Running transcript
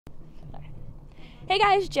Hey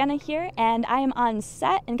guys, Jenna here, and I am on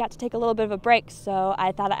set and got to take a little bit of a break, so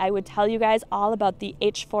I thought I would tell you guys all about the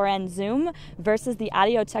H4n Zoom versus the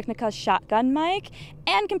Audio Technica Shotgun mic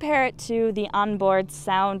and compare it to the onboard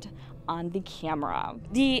sound on the camera.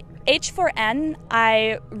 The H4n,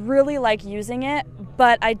 I really like using it,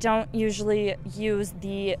 but I don't usually use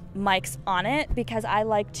the mics on it because I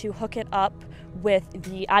like to hook it up with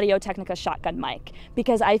the Audio Technica Shotgun mic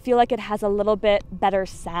because I feel like it has a little bit better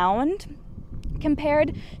sound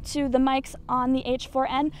compared to the mics on the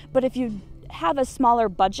H4n. But if you have a smaller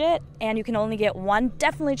budget and you can only get one,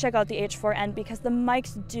 definitely check out the H4n because the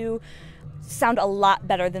mics do sound a lot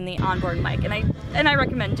better than the onboard mic, and I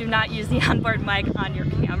recommend do not use the onboard mic on your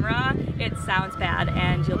camera. It sounds bad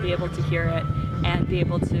and you'll be able to hear it and be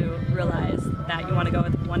able to realize that you want to go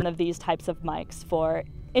with one of these types of mics for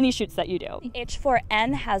any shoots that you do. The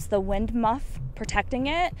H4n has the wind muff protecting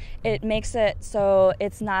it. It makes it so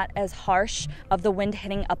it's not as harsh of the wind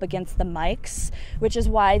hitting up against the mics, which is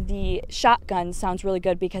why the shotgun sounds really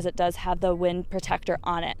good because it does have the wind protector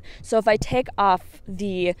on it. So if I take off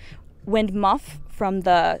the wind muff from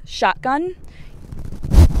the shotgun,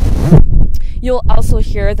 you'll also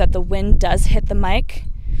hear that the wind does hit the mic.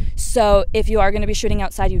 So if you are going to be shooting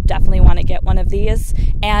outside, you definitely want to get one of these.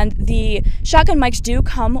 And the shotgun mics do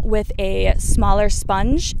come with a smaller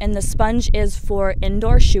sponge, and the sponge is for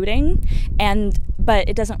indoor shooting, but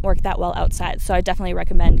it doesn't work that well outside. So I definitely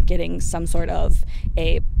recommend getting some sort of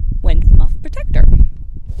a wind muff protector.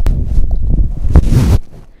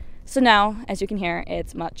 So now, as you can hear,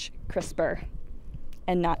 it's much crisper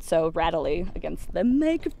and not so rattly against the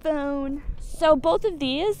microphone. So both of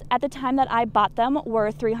these, at the time that I bought them,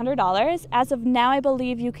 were $300. As of now, I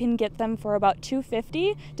believe you can get them for about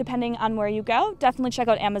 $250, depending on where you go. Definitely check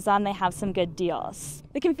out Amazon, they have some good deals.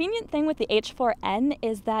 The convenient thing with the H4n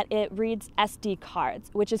is that it reads SD cards,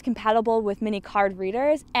 which is compatible with mini card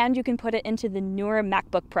readers, and you can put it into the newer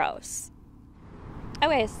MacBook Pros.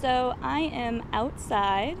 Okay, so I am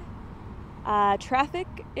outside. Traffic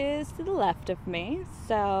is to the left of me,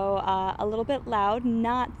 so a little bit loud,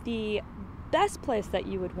 not the best place that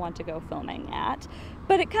you would want to go filming at,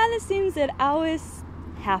 but it kind of seems it always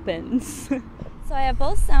happens. So I have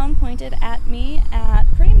both sound pointed at me at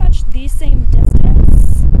pretty much the same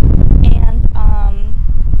distance and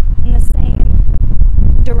in the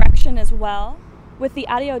same direction as well. With the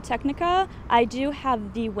Audio Technica, I do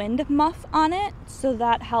have the wind muff on it, so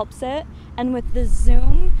that helps it. And with the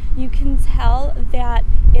Zoom, you can tell that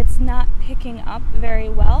it's not picking up very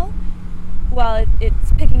well. Well,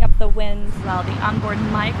 it's picking up the wind, while the onboard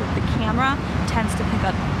mic with the camera tends to pick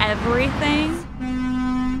up everything.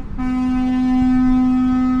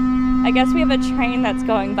 I guess we have a train that's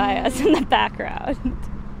going by us in the background.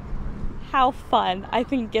 How fun. I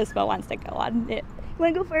think Gizmo wants to go on it. You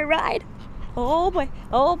wanna go for a ride? Oh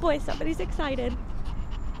boy, somebody's excited.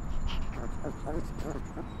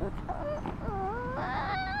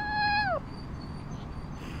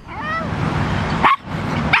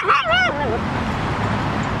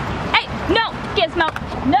 Hey, no, Gizmo,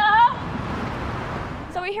 no!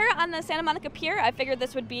 So we're here on the Santa Monica Pier. I figured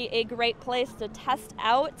this would be a great place to test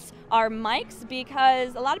out our mics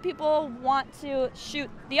because a lot of people want to shoot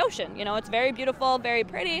the ocean. You know, it's very beautiful, very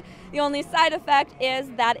pretty. The only side effect is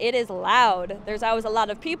that it is loud. There's always a lot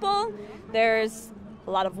of people, there's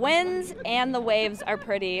a lot of winds, and the waves are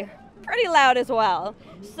pretty loud as well.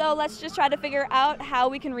 So let's just try to figure out how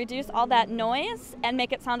we can reduce all that noise and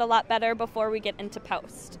make it sound a lot better before we get into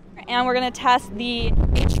post. And we're going to test the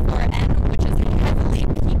H4n, which is heavily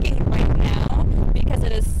peaking right now because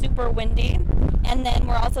it is super windy. And then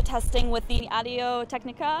we're also testing with the Audio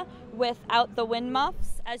Technica without the wind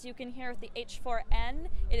muffs. As you can hear with the H4n,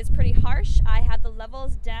 it is pretty harsh. I have the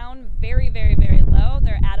levels down very, very, very low.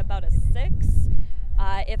 They're at about a 6.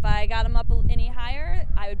 If I got them up any higher,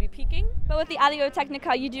 I would be peaking. But with the Audio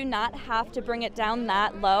Technica, you do not have to bring it down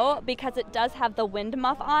that low because it does have the wind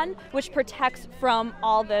muff on, which protects from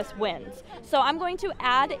all this wind. So I'm going to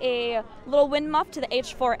add a little wind muff to the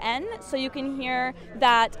H4n so you can hear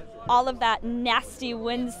that all of that nasty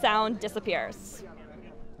wind sound disappears.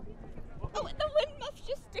 Oh, the wind muff's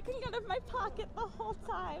just sticking out of my pocket the whole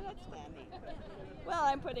time. That's funny. Well,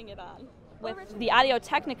 I'm putting it on. With the Audio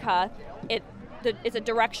Technica, it's a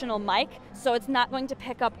directional mic, so it's not going to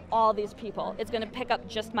pick up all these people. It's going to pick up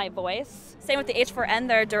just my voice. Same with the H4n,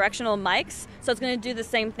 they're directional mics, so it's going to do the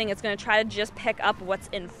same thing. It's going to try to just pick up what's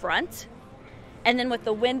in front. And then with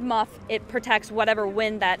the wind muff, it protects whatever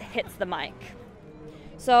wind that hits the mic.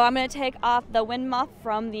 So I'm going to take off the wind muff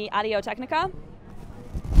from the Audio Technica.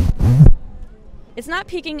 It's not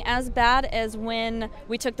peaking as bad as when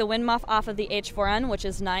we took the wind muff off of the H4n, which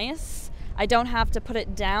is nice. I don't have to put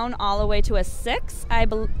it down all the way to a 6.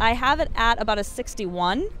 I have it at about a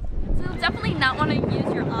 61. So you'll definitely not want to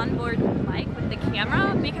use your onboard mic with the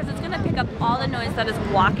camera because it's going to pick up all the noise that is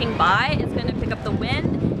walking by. It's going to pick up the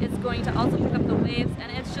wind. It's going to also pick up the waves,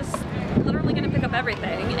 and it's just literally going to pick up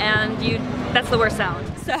everything, and that's the worst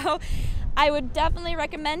sound. So I would definitely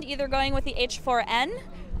recommend either going with the H4n.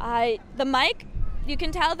 The mic, you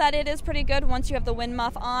can tell that it is pretty good once you have the wind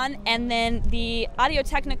muff on, and then the Audio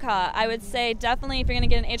Technica, I would say definitely if you're going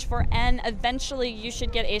to get an H4n, eventually you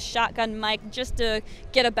should get a shotgun mic just to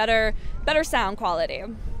get a better sound quality.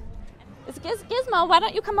 It's Gizmo, why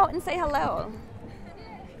don't you come out and say hello?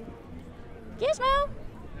 Gizmo!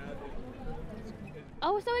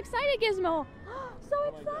 Oh, so excited, Gizmo! So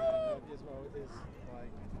excited!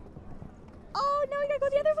 Oh, no, we gotta go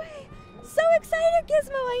the other way. So excited,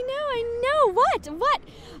 Gizmo, I know. What?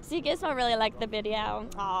 See, Gizmo really liked the video.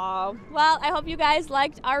 Aw. Well, I hope you guys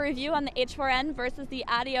liked our review on the H4n versus the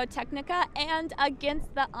Audio Technica and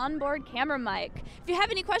against the onboard camera mic. If you have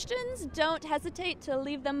any questions, don't hesitate to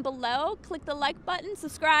leave them below. Click the like button,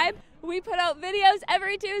 subscribe. We put out videos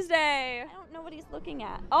every Tuesday. I don't know what he's looking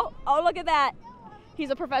at. Oh, look at that. He's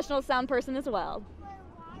a professional sound person as well.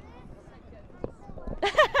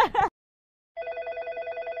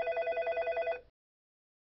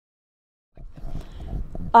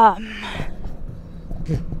 I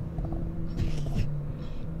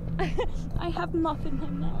have muff in my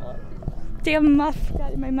mouth. Damn muff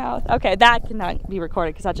got in my mouth. Okay, that cannot be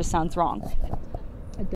recorded because that just sounds wrong.